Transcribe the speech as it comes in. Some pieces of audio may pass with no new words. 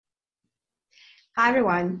Hi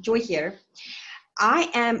everyone, Joy here. I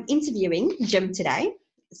am interviewing Jim today.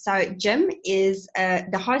 So Jim is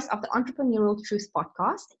the host of the Entrepreneurial Truth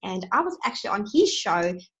podcast, and I was actually on his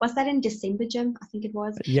show. Was that in December, Jim? I think it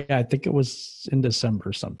was. Yeah, I think it was in December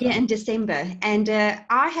Yeah, sometime. in December. And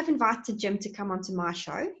I have invited Jim to come onto my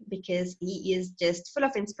show because he is just full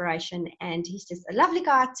of inspiration and he's just a lovely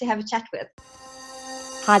guy to have a chat with.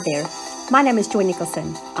 Hi there, my name is Joy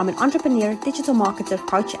Nicholson. I'm an entrepreneur, digital marketer,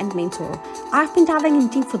 coach and mentor. I've been diving in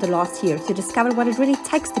deep for the last year to discover what it really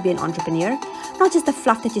takes to be an entrepreneur. Not just the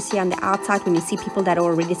fluff that you see on the outside when you see people that are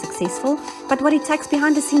already successful, but what it takes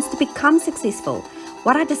behind the scenes to become successful.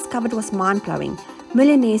 What I discovered was mind-blowing.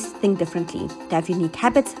 Millionaires think differently. They have unique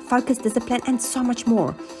habits, focus, discipline, and so much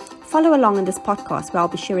more. Follow along in this podcast where I'll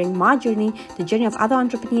be sharing my journey, the journey of other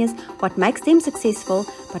entrepreneurs, what makes them successful,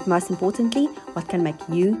 but most importantly, what can make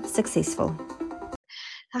you successful.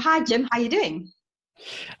 Hi, Jim. How are you doing?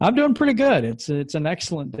 I'm doing pretty good. It's an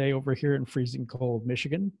excellent day over here in freezing cold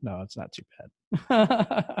Michigan. No, it's not too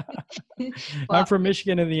bad. I'm from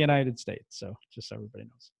Michigan in the United States, so just so everybody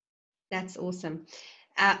knows. That's awesome.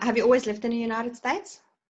 Have you always lived in the United States?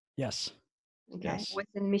 Yes. Okay. Yes. Always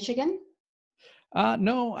in Michigan?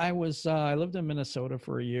 No, I lived in Minnesota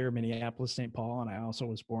for a year, Minneapolis, St. Paul, and I also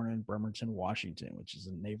was born in Bremerton, Washington, which is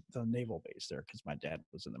the naval base there because my dad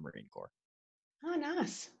was in the Marine Corps. Oh,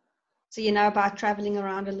 nice. So you know about traveling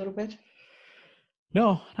around a little bit?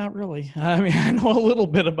 No, not really. I mean, I know a little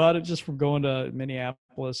bit about it just from going to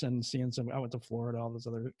Minneapolis and seeing I went to Florida,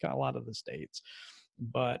 a lot of the states.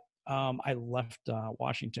 But I left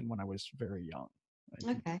Washington when I was very young.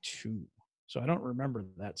 I think 2. So I don't remember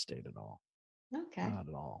that state at all. Okay. Not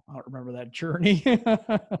at all. I don't remember that journey.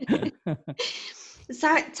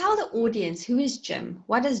 So tell the audience, who is Jim?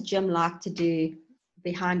 What does Jim like to do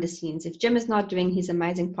behind the scenes? If Jim is not doing his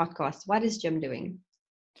amazing podcast, what is Jim doing?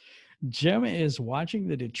 Jim is watching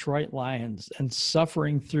the Detroit Lions and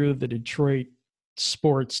suffering through the Detroit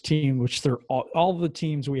sports team, which they're all the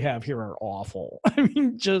teams we have here are awful. I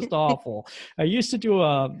mean, just awful. I used to do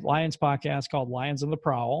a Lions podcast called Lions and the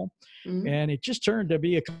Prowl, and it just turned to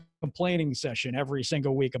be a complaining session every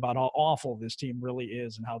single week about how awful this team really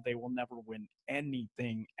is and how they will never win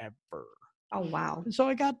anything ever. Oh, wow. So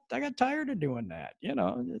I got tired of doing that. You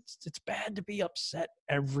know, it's bad to be upset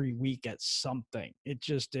every week at something. It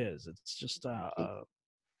just is. It's just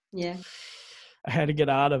yeah. I had to get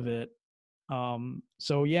out of it.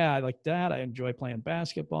 So yeah, I like that. I enjoy playing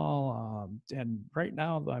basketball. And right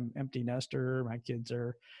now I'm empty nester. My kids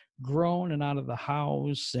are grown and out of the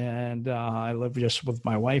house, and I live just with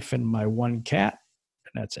my wife and my one cat,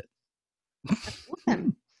 and that's it.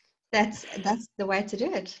 Awesome. That's the way to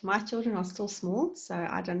do it. My children are still small, so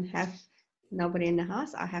I don't have nobody in the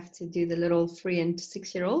house. I have to do the little 3 and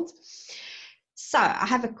 6-year-olds. So I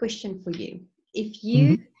have a question for you. If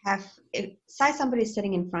you say somebody's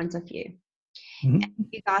sitting in front of you, and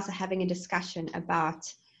you guys are having a discussion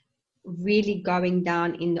about really going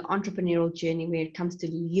down in the entrepreneurial journey when it comes to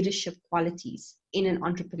leadership qualities in an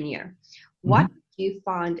entrepreneur, what do you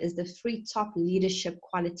find is the 3 top leadership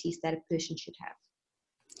qualities that a person should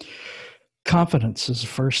have? Confidence is the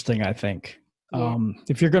first thing, I think. Yeah.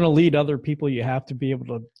 If you're going to lead other people, you have to be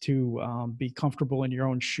able to be comfortable in your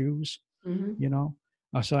own shoes, you know?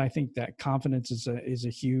 So I think that confidence is a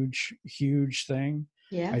huge, huge thing.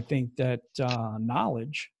 Yeah. I think that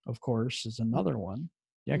knowledge, of course, is another one.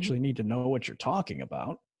 You actually need to know what you're talking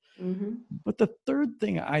about. But the third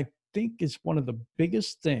thing I think is one of the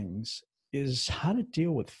biggest things is how to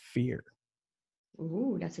deal with fear.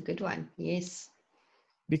 Ooh, that's a good one. Yes.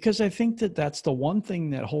 Because I think that that's the one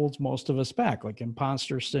thing that holds most of us back, like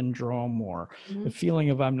imposter syndrome or the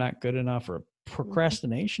feeling of I'm not good enough, or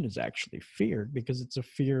procrastination is actually feared because it's a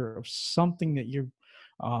fear of something that you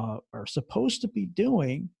are supposed to be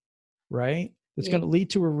doing, right? It's going to lead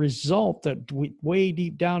to a result that way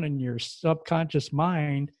deep down in your subconscious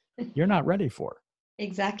mind, you're not ready for.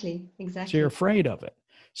 Exactly. So you're afraid of it.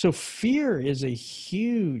 So fear is a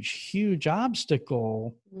huge, huge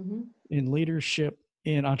obstacle in leadership,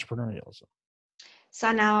 in entrepreneurialism.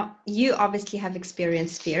 So now you obviously have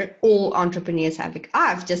experienced fear. All entrepreneurs have.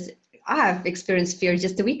 I have experienced fear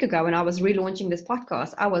just a week ago when I was relaunching this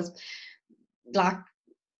podcast. I was like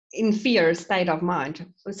in fear state of mind.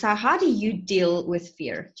 So how do you deal with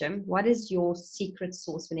fear, Jim? What is your secret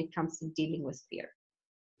sauce when it comes to dealing with fear?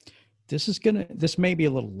 This may be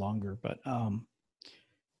a little longer, but I'm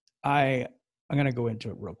going to go into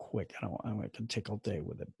it real quick. I'm going to take all day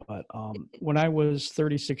with it. But when I was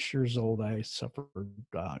 36 years old, I suffered,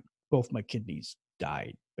 both my kidneys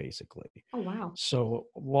died, basically. Oh, wow. So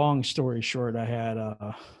long story short, I had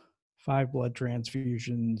 5 blood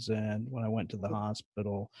transfusions. And when I went to the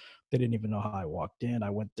hospital, they didn't even know how I walked in. I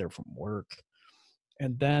went there from work.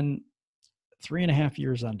 And then 3.5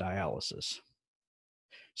 years on dialysis.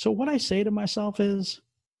 So what I say to myself is,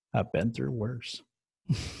 I've been through worse.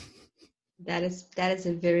 That is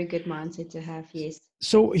a very good mindset to have. Yes.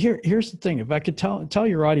 So here's the thing. If I could tell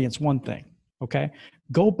your audience one thing, okay?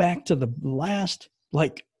 Go back to the last,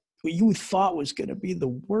 like, what you thought was going to be the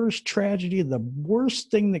worst tragedy, the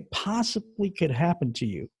worst thing that possibly could happen to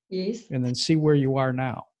you. Yes. And then see where you are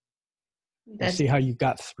now. And see how you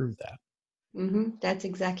got through that. That's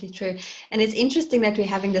exactly true. And it's interesting that we're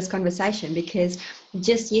having this conversation, because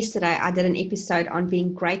just yesterday I did an episode on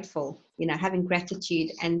being grateful, having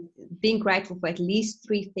gratitude and being grateful for at least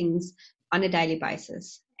 3 things on a daily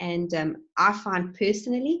basis. And I find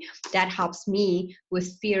personally that helps me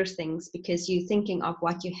with fear things, because you're thinking of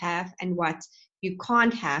what you have and what you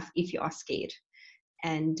can't have if you are scared.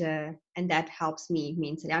 And that helps me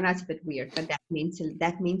mentally. I know it's a bit weird, but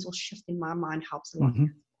that mental shift in my mind helps a lot.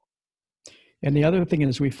 And the other thing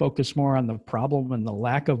is we focus more on the problem and the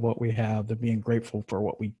lack of what we have than being grateful for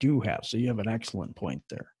what we do have. So you have an excellent point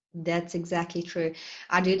there. That's exactly true.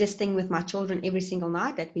 I do this thing with my children every single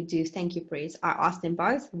night that we do thank you prayers. I ask them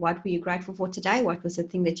both, what were you grateful for today? What was the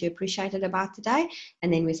thing that you appreciated about today?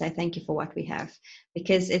 And then we say thank you for what we have,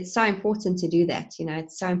 because it's so important to do that.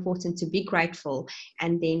 It's so important to be grateful.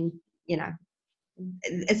 And then,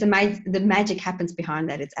 it's amazing. The magic happens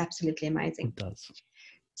behind that. It's absolutely amazing. It does.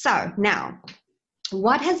 So now,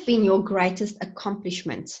 what has been your greatest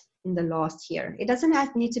accomplishment in the last year? It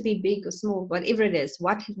doesn't need to be big or small, whatever it is.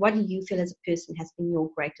 What do you feel as a person has been your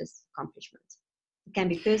greatest accomplishment? It can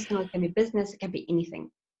be personal, it can be business, it can be anything.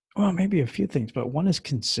 Well, maybe a few things, but one is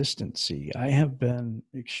consistency. I have been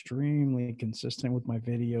extremely consistent with my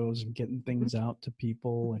videos and getting things out to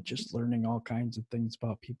people and just learning all kinds of things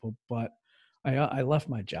about people. But I left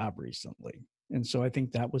my job recently. And so I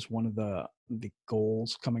think that was one of the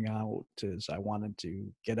goals coming out, is I wanted to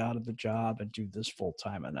get out of the job and do this full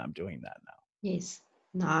time, and I'm doing that now. Yes,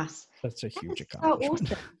 nice. That's a huge accomplishment.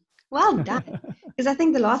 So awesome. Well done. Because I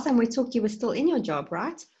think the last time we talked, you were still in your job,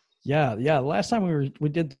 right? Yeah. Last time we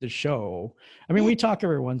did the show. I mean, we talk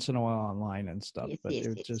every once in a while online and stuff, but it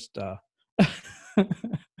was just a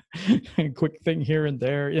quick thing here and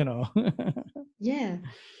there, Yeah.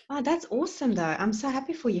 Oh, that's awesome, though. I'm so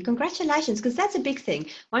happy for you. Congratulations, because that's a big thing.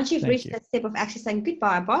 Once you've reached that step of actually saying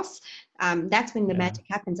goodbye, boss, that's when the magic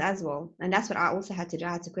happens as well. And that's what I also had to do.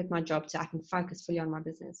 I had to quit my job so I can focus fully on my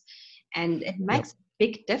business. And it makes a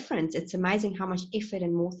big difference. It's amazing how much effort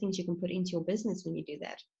and more things you can put into your business when you do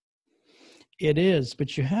that. It is,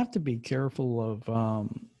 but you have to be careful of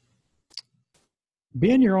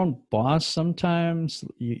being your own boss. Sometimes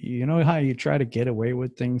you know how you try to get away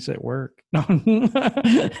with things at work. No,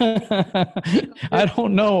 I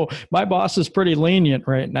don't know. My boss is pretty lenient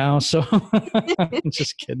right now, so I'm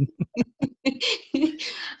just kidding.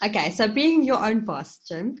 Okay, so being your own boss,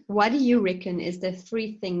 Jim, what do you reckon is the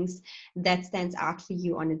 3 things that stands out for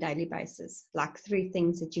you on a daily basis? Like 3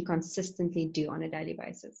 things that you consistently do on a daily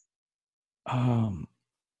basis?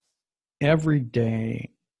 Every day,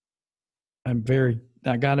 I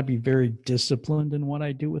got to be very disciplined in what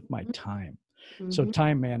I do with my time. So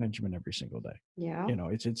time management every single day. Yeah.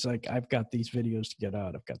 It's like, I've got these videos to get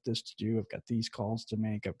out. I've got this to do. I've got these calls to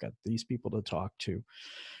make. I've got these people to talk to.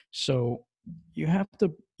 So you have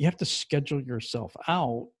to schedule yourself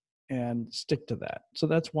out and stick to that. So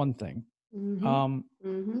that's one thing.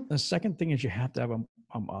 The second thing is you have to have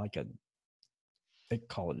they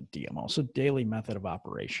call it a DMO. So daily method of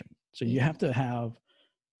operation. So you have to have,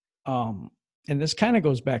 and this kind of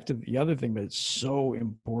goes back to the other thing, but it's so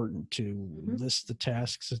important to list the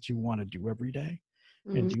tasks that you want to do every day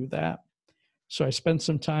and do that. So I spend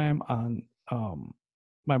some time on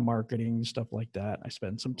my marketing, stuff like that. I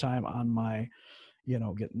spend some time on my,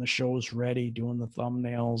 getting the shows ready, doing the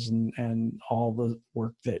thumbnails and all the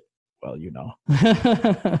work that,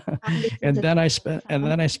 and then I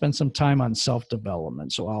spend some time on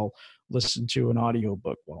self-development. So I'll listen to an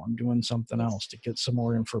audiobook while I'm doing something else to get some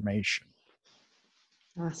more information.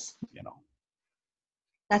 Nice.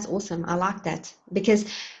 That's awesome. I like that, because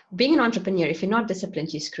being an entrepreneur, if you're not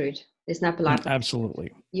disciplined, you're screwed. There's no polite.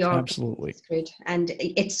 Absolutely. You're absolutely screwed, and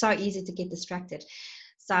it's so easy to get distracted.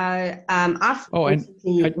 So I've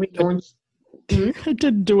recently relaunched. I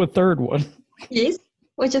didn't do a third one. Yes.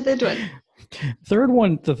 What's your third one?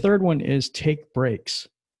 The third one is take breaks.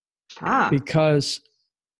 Because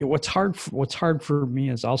what's hard for me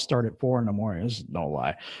is I'll start at 4 a.m. This is no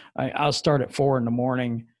lie. I'll start at 4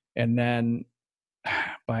 a.m. and then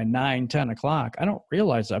by 9, 10 o'clock, I don't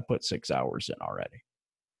realize I put 6 hours in already.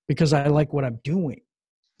 because I like what I'm doing.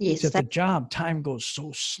 Yes. So at the job, time goes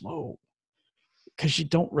so slow because you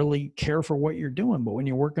don't really care for what you're doing. But when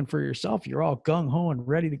you're working for yourself, you're all gung-ho and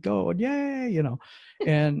ready to go. And yay, you know,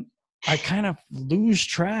 and I kind of lose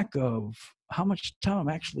track of how much time I'm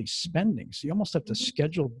actually spending. So you almost have to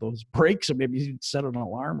schedule those breaks, or maybe you set an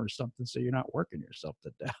alarm or something so you're not working yourself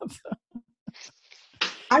to death.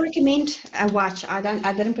 I recommend a watch. I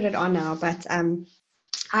didn't put it on now, but I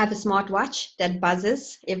have a smartwatch that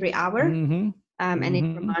buzzes every hour. Mm-hmm. And it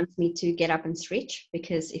reminds me to get up and stretch,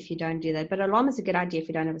 because if you don't do that, but alarm is a good idea if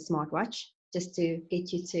you don't have a smartwatch, just to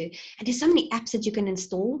get you to, and there's so many apps that you can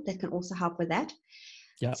install that can also help with that.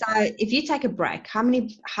 Yeah. So if you take a break, how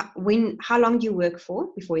long do you work for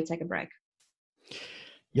before you take a break?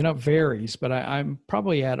 You know, it varies, but I'm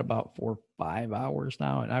probably at about 4 or 5 hours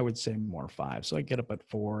now, and I would say more 5. So I get up at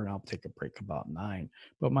 4 and I'll take a break about 9.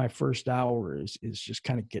 But my first hour is just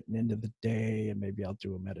kind of getting into the day, and maybe I'll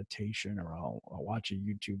do a meditation, or I'll watch a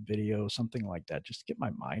YouTube video, something like that, just to get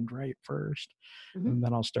my mind right first. And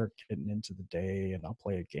then I'll start getting into the day, and I'll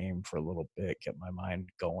play a game for a little bit, get my mind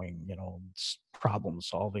going, you know, problem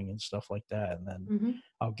solving and stuff like that. And then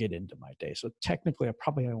I'll get into my day. So technically I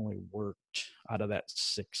probably only worked out of that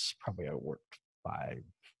 6, probably I worked 5,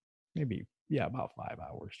 maybe, about 5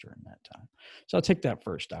 hours during that time. So I'll take that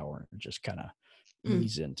first hour and just kind of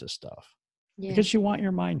ease into stuff. Yeah. Because you want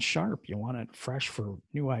your mind sharp. You want it fresh for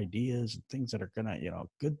new ideas and things that are going to, you know,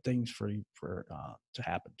 good things for you to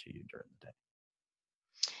happen to you during the day.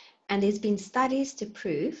 And there's been studies to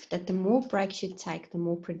prove that the more breaks you take, the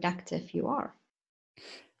more productive you are.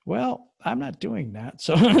 Well, I'm not doing that,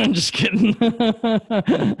 so I'm just kidding.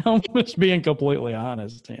 I'm just being completely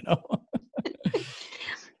honest, you know.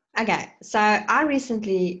 Okay, so I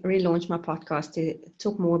recently relaunched my podcast to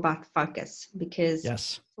talk more about focus, because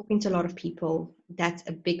talking to a lot of people, that's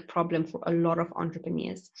a big problem for a lot of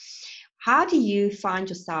entrepreneurs. How do you find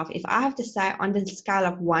yourself, if I have to say on the scale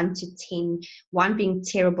of 1 to 10, 1 being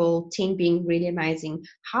terrible, 10 being really amazing,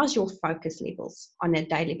 how's your focus levels on a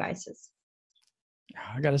daily basis?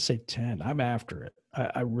 I got to say 10. I'm after it.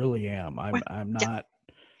 I really am. I'm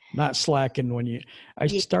not slacking I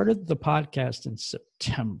started the podcast in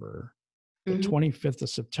September, the 25th of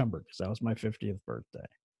September, because that was my 50th birthday.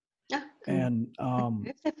 Oh, and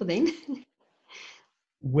birthday for then.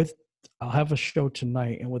 I'll have a show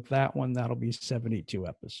tonight, and with that one, that'll be 72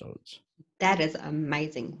 episodes. That is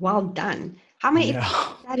amazing. Well done. How many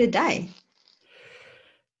episodes is that a day?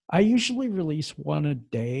 I usually release 1 a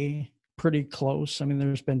day. Pretty close. I mean,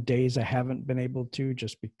 there's been days I haven't been able to,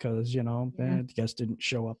 just because, you know, the guest didn't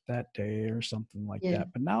show up that day or something like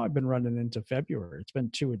that. But now I've been running into February. It's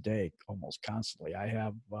been 2 a day almost constantly. I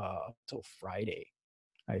have till Friday,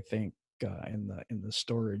 I think, in the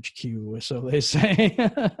storage queue, so they say.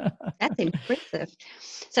 That's impressive.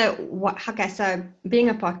 So so being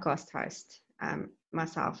a podcast host,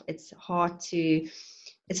 myself, it's hard to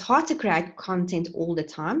create content all the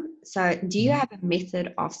time. So do you have a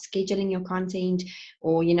method of scheduling your content,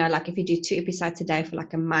 or, you know, like if you do 2 episodes a day for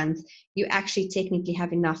like a month, you actually technically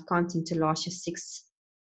have enough content to last you 6,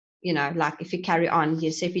 you know, like if you carry on,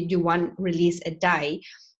 so if you do 1 release a day,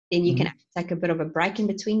 then you can take a bit of a break in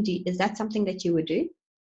between. Is that something that you would do?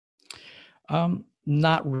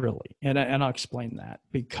 Not really. And I'll explain that,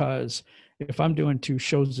 because if I'm doing 2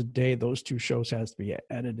 shows a day, those 2 shows has to be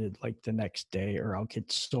edited like the next day, or I'll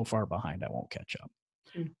get so far behind I won't catch up.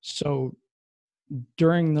 So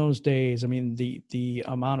during those days, I mean, the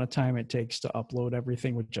amount of time it takes to upload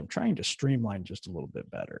everything, which I'm trying to streamline just a little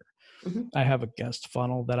bit better. I have a guest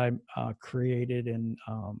funnel that I created in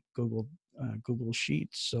Google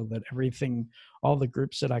Sheets, so that everything, all the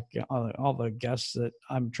groups that all the guests that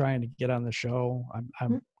I'm trying to get on the show,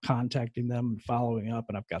 I'm contacting them and following up,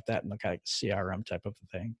 and I've got that in like a CRM type of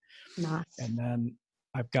a thing. Nice. And then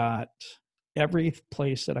I've got every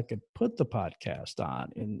place that I could put the podcast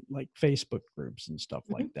on, in like Facebook groups and stuff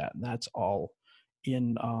like that. And that's all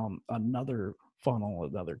in another funnel,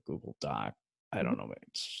 another Google Doc. I don't know.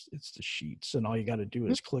 It's the Sheets, and all you got to do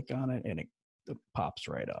is click on it, and it pops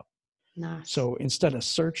right up. Nice. So instead of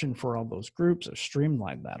searching for all those groups, I've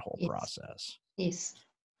streamlined that whole process. Yes.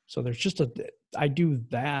 So there's I do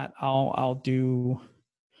that. I'll do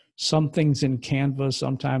some things in Canva.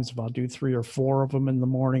 Sometimes if I'll do 3 or 4 of them in the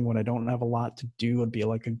morning when I don't have a lot to do, it'd be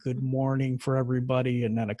like a good morning for everybody,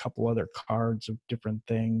 and then a couple other cards of different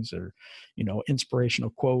things, or, you know,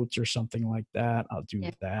 inspirational quotes or something like that. I'll do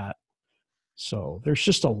that. So there's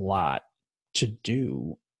just a lot to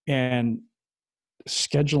do, and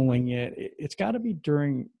scheduling it's got to be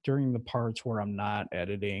during the parts where I'm not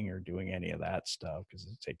editing or doing any of that stuff, because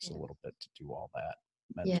it takes a little bit to do all that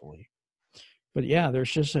mentally. but yeah,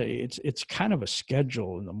 there's just it's kind of a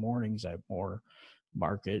schedule. In the mornings I more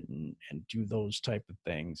market and do those type of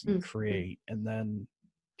things and create, and then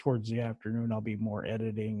towards the afternoon I'll be more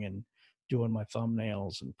editing and doing my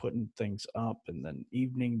thumbnails and putting things up, and then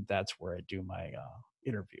evening, that's where I do my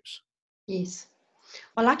interviews. Yes.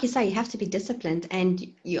 Well, like you say, you have to be disciplined, and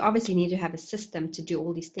you obviously need to have a system to do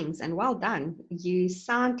all these things. And well done. You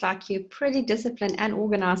sound like you're pretty disciplined and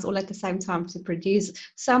organized all at the same time to produce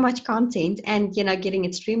so much content and, getting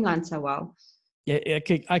it streamlined so well. Yeah,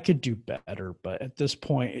 I could do better, but at this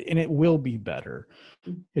point, and it will be better.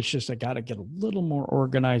 It's just I got to get a little more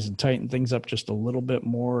organized and tighten things up just a little bit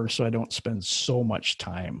more, so I don't spend so much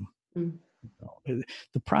time.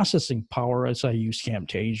 The processing power, as I use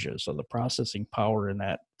Camtasia, so the processing power in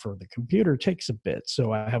that for the computer takes a bit.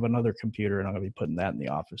 So I have another computer, and I'm going to be putting that in the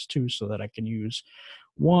office too, so that I can use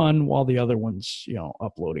one while the other one's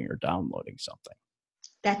uploading or downloading something.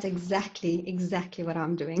 That's exactly what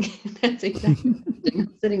I'm doing. That's exactly what I'm doing.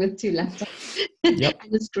 I'm sitting with two laptops and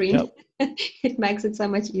a screen. Yep. It makes it so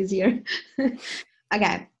much easier.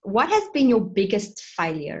 Okay. What has been your biggest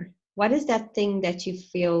failure? What is that thing that you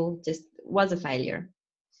feel just was a failure?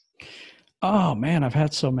 Oh, man, I've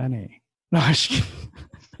had so many. No,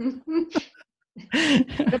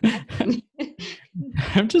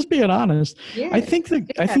 I'm just being honest. Yeah, I think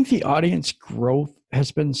the audience growth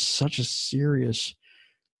has been such a serious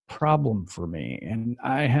problem for me. And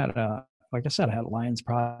I had like I said, I had a Lions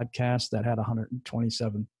podcast that had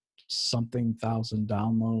 127 something thousand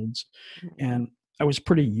downloads. And I was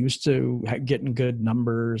pretty used to getting good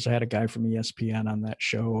numbers. I had a guy from ESPN on that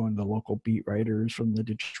show and the local beat writers from the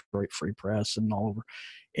Detroit Free Press and all over.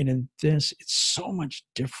 And in this, it's so much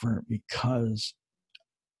different because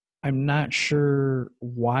I'm not sure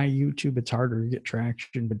why YouTube, it's harder to get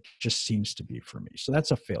traction, but it just seems to be for me. So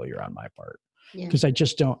that's a failure on my part. Because I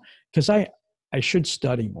just don't, because I should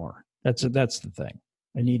study more. That's the thing.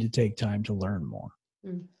 I need to take time to learn more.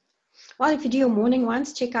 Well, if you do your morning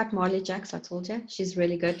ones, check out Marley Jacks. I told you, she's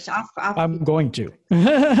really good. So I'm going to.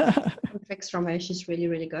 Tricks from her. She's really,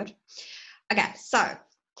 really good. Okay, so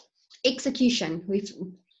execution. We've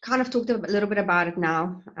kind of talked a little bit about it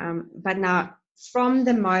now, but now from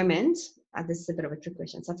the moment, this is a bit of a trick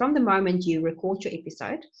question. So from the moment you record your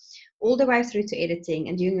episode, all the way through to editing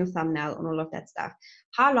and doing your thumbnail and all of that stuff,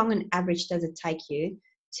 how long on average does it take you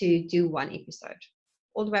to do one episode?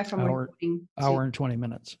 All the way from recording to... Hour and 20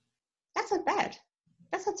 minutes. That's not bad.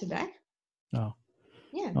 That's not too bad. No.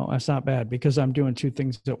 Yeah. No, that's not bad because I'm doing two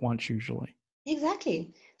things at once usually.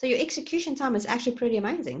 Exactly. So your execution time is actually pretty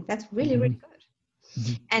amazing. That's really, really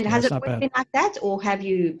good. And has it always been like that, or have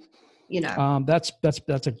you, That's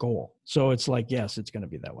a goal. So it's like, yes, it's going to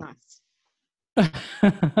be that way. Nice.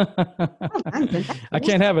 I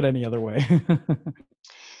can't have it any other way.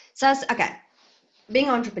 So, okay. Being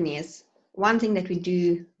entrepreneurs, one thing that we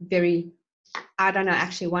do I don't know,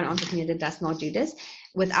 actually one entrepreneur that does not do this,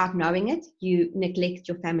 without knowing it, you neglect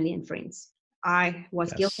your family and friends. I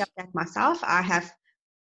was guilty of that myself. I have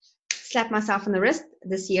slapped myself on the wrist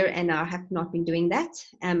this year, and I have not been doing that,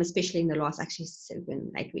 especially in the last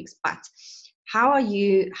 7-8 weeks. But how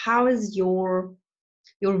is your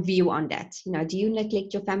view on that? Do you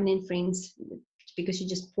neglect your family and friends because you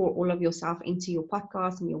just pour all of yourself into your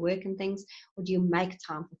podcast and your work and things, or do you make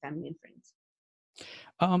time for family and friends?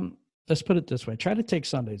 Let's put it this way. Try to take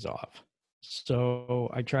Sundays off. So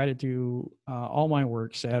I try to do all my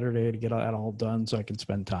work Saturday to get that all done so I can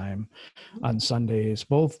spend time on Sundays,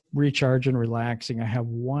 both recharge and relaxing. I have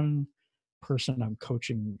one person I'm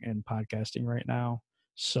coaching and podcasting right now.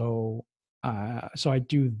 So I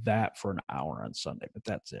do that for an hour on Sunday, but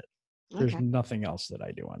that's it. There's nothing else that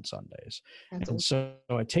I do on Sundays. That's and awesome.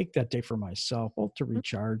 So I take that day for myself, both to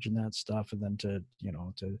recharge and that stuff, and then to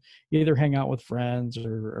either hang out with friends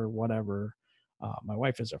or whatever. My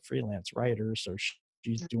wife is a freelance writer, so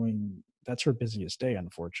she's doing, that's her busiest day,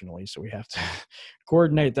 unfortunately. So we have to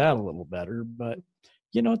coordinate that a little better. But,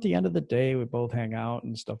 at the end of the day, we both hang out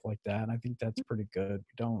and stuff like that. And I think that's pretty good.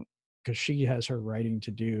 We don't, because she has her writing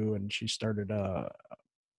to do, and she started a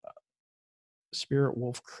Spirit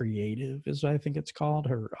Wolf Creative, I think it's called,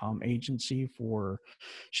 her agency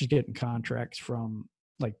she's getting contracts from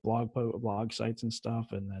like blog sites and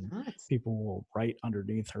stuff, and then people will write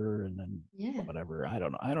underneath her, and then whatever. I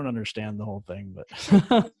don't know. I don't understand the whole thing, but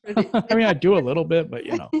I mean, I do a little bit, but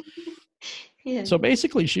Yeah. So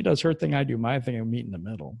basically, she does her thing, I do my thing, and we meet in the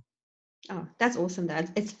middle. Oh, that's awesome.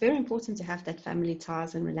 It's very important to have that family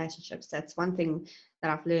ties and relationships. That's one thing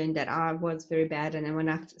that I've learned that I was very bad. And then when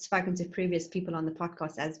I've spoken to previous people on the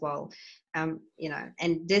podcast as well, and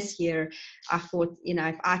this year I thought,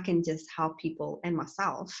 if I can just help people and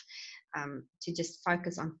myself to just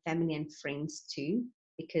focus on family and friends too,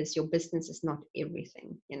 because your business is not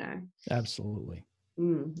everything, Absolutely.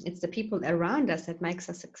 It's the people around us that makes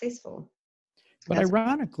us successful. But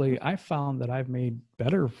ironically, I found that I've made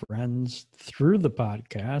better friends through the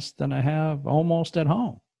podcast than I have almost at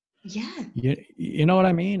home. Yeah. You know what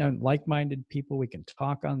I mean? And like-minded people, we can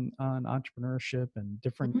talk on entrepreneurship and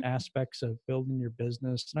different aspects of building your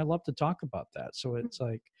business. And I love to talk about that. So it's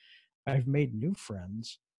like I've made new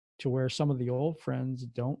friends to where some of the old friends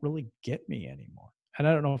don't really get me anymore. And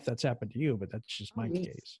I don't know if that's happened to you, but that's just my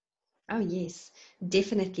case. Oh, yes,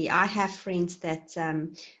 definitely. I have friends that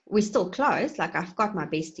we're still close. Like I've got my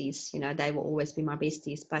besties, they will always be my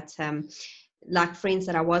besties. But like friends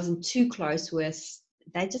that I wasn't too close with,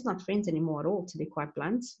 they're just not friends anymore at all, to be quite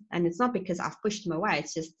blunt. And it's not because I've pushed them away.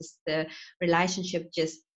 It's just the relationship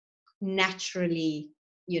just naturally,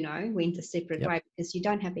 went a separate way because you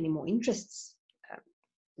don't have any more interests.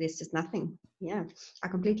 There's just nothing. Yeah, I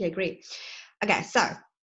completely agree. Okay, so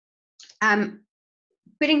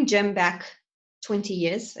putting Jim back 20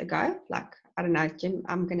 years ago, like, I don't know, Jim,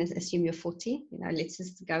 I'm going to assume you're 40. Let's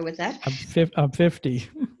just go with that. I'm 50.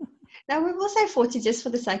 No, we will say 40 just for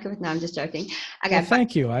the sake of it. No, I'm just joking. Okay, well,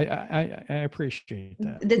 thank you. I appreciate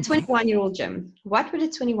that. The 21-year-old Jim, what would a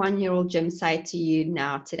 21-year-old Jim say to you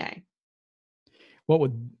now today? What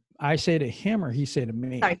would I say to him or he say to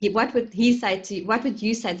me? Sorry, what would you say to the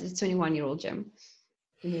 21-year-old Jim?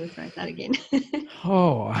 Let me rephrase that again.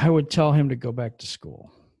 Oh, I would tell him to go back to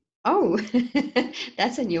school. Oh,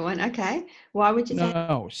 that's a new one. Okay. Why would you say?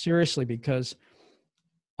 No, seriously, because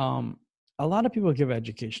a lot of people give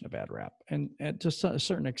education a bad rap, and to a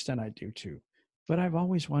certain extent I do too. But I've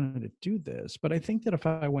always wanted to do this. But I think that if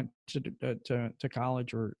I went to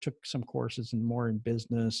college or took some courses and more in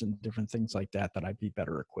business and different things like that, that I'd be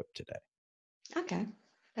better equipped today. Okay,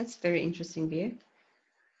 that's a very interesting view.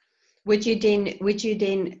 Would you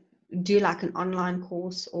then do like an online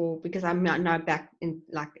course, or because I know back in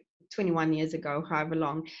like 21 years ago, however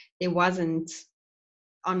long, there wasn't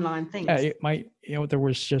online things. Yeah, it might, there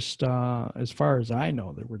was just, as far as I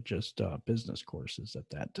know, there were just business courses at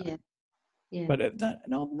that time. Yeah. But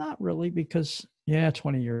no, not really, because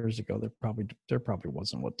 20 years ago, there probably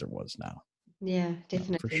wasn't what there was now. Yeah,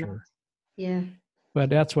 definitely. For sure. Not. Yeah. But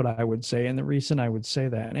that's what I would say. And the reason I would say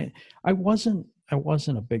that, and I wasn't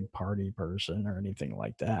a big party person or anything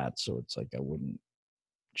like that. So it's like, I wouldn't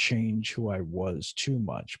change who I was too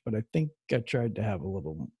much, but I think I tried to have a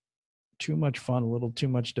little too much fun, a little too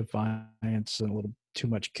much defiance, and a little too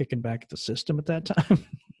much kicking back at the system at that time.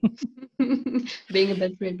 Being a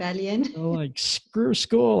bit rebellion. Like, screw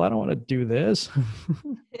school, I don't want to do this.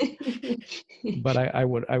 But I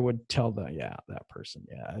would tell that person,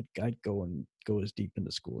 I'd go as deep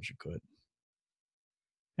into school as you could.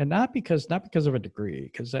 And not because of a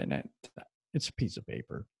degree, because it's a piece of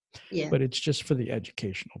paper. Yeah. But it's just for the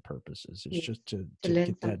educational purposes. It's just to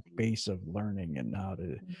get that base of learning and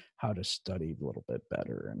how to study a little bit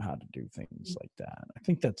better and how to do things like that. I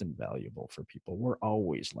think that's invaluable for people. We're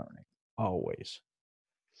always learning, always.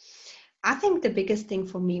 I think the biggest thing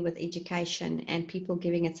for me with education and people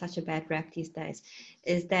giving it such a bad rap these days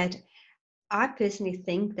is that I personally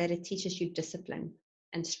think that it teaches you discipline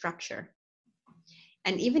and structure.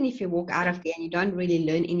 And even if you walk out of there and you don't really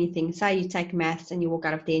learn anything, say you take maths and you walk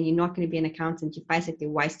out of there and you're not going to be an accountant, you basically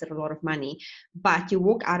wasted a lot of money, but you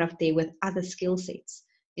walk out of there with other skill sets,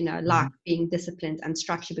 like being disciplined and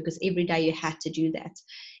structured, because every day you had to do that.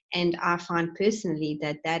 And I find personally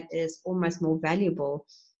that is almost more valuable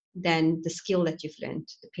than the skill that you've learned,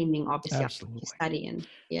 depending obviously on what you study in.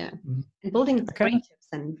 Yeah. And building friendships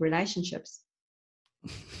and relationships.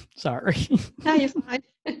 Sorry. No, you're fine.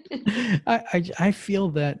 I feel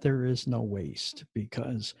that there is no waste,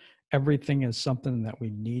 because everything is something that we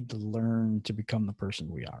need to learn to become the person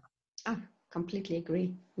we are. I completely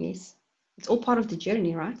agree. Yes. It's all part of the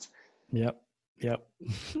journey, right? Yep.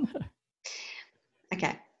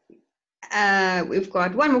 Okay. We've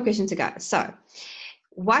got one more question to go. So,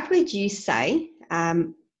 what would you say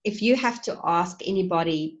if you have to ask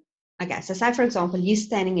anybody? Okay, so say, for example, you're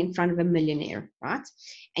standing in front of a millionaire, right?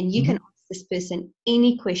 And you can ask this person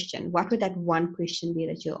any question. What would that one question be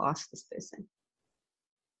that you'll ask this person?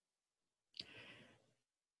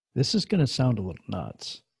 This is going to sound a little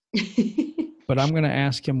nuts, but I'm going to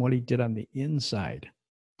ask him what he did on the inside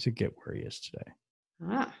to get where he is today.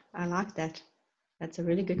 Ah, I like that. That's a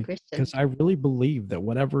really good question. Because I really believe that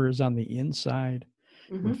whatever is on the inside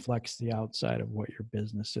reflects the outside of what your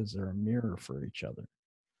business is. They're a mirror for each other.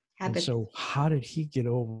 And so how did he get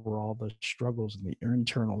over all the struggles and the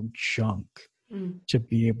internal junk to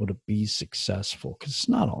be able to be successful, because it's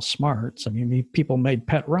not all smarts. I mean, people made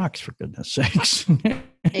pet rocks, for goodness sakes. You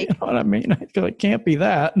know what I mean? I feel it can't be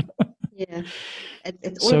that. Yeah.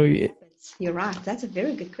 It's all So you're right. That's a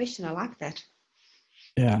very good question. I like that.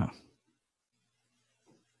 Yeah.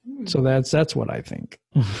 So that's what I think.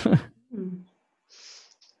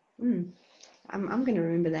 I'm going to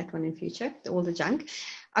remember that one in future, all the junk.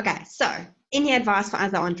 Okay, so any advice for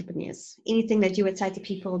other entrepreneurs? Anything that you would say to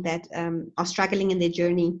people that are struggling in their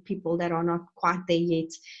journey, people that are not quite there yet,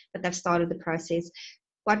 but they've started the process?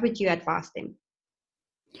 What would you advise them?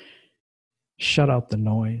 Shut out the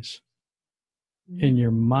noise in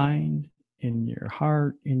your mind, in your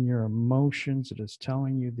heart, in your emotions. It is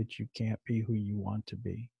telling you that you can't be who you want to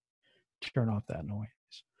be. Turn off that noise.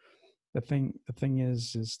 The thing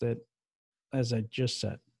is that, as I just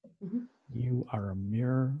said, you are a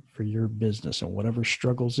mirror for your business, and whatever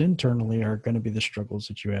struggles internally are going to be the struggles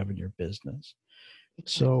that you have in your business.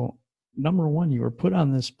 So, number one, you were put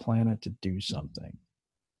on this planet to do something.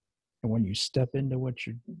 And when you step into what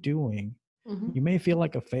you're doing, you may feel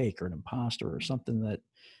like a fake or an imposter or something that,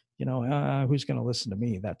 who's going to listen to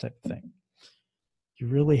me, that type of thing. You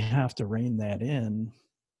really have to rein that in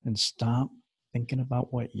and stop thinking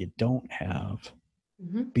about what you don't have.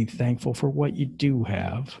 Be thankful for what you do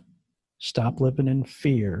have. Stop living in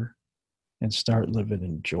fear and start living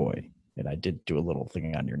in joy. And I did do a little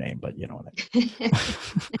thing on your name, but you know what I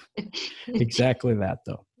mean. Exactly that,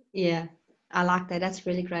 though. Yeah, I like that. That's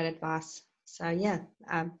really great advice. So yeah,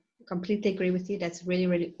 I completely agree with you. That's really,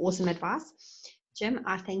 really awesome advice. Jim,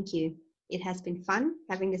 I thank you. It has been fun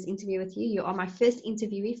having this interview with you. You are my first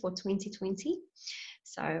interviewee for 2020.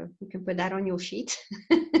 So you can put that on your sheet.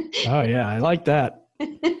 Oh yeah, I like that.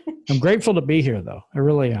 I'm grateful to be here, though. I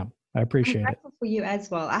really am. I appreciate it. I'm grateful for you as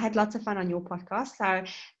well. I had lots of fun on your podcast. So,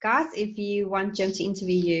 guys, if you want Jim to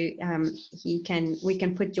interview you, we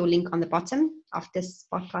can put your link on the bottom of this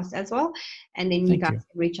podcast as well, and then you guys can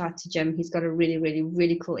reach out to Jim. He's got a really, really,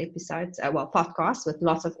 really cool episodes, podcast with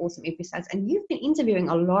lots of awesome episodes, and you've been interviewing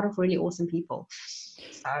a lot of really awesome people.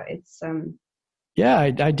 So it's yeah,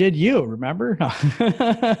 I did. You remember?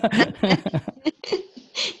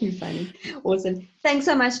 You're funny. Awesome. Thanks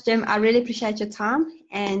so much, Jim. I really appreciate your time,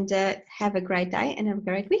 and have a great day and have a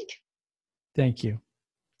great week. Thank you.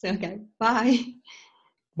 Okay. Bye.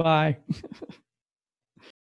 Bye.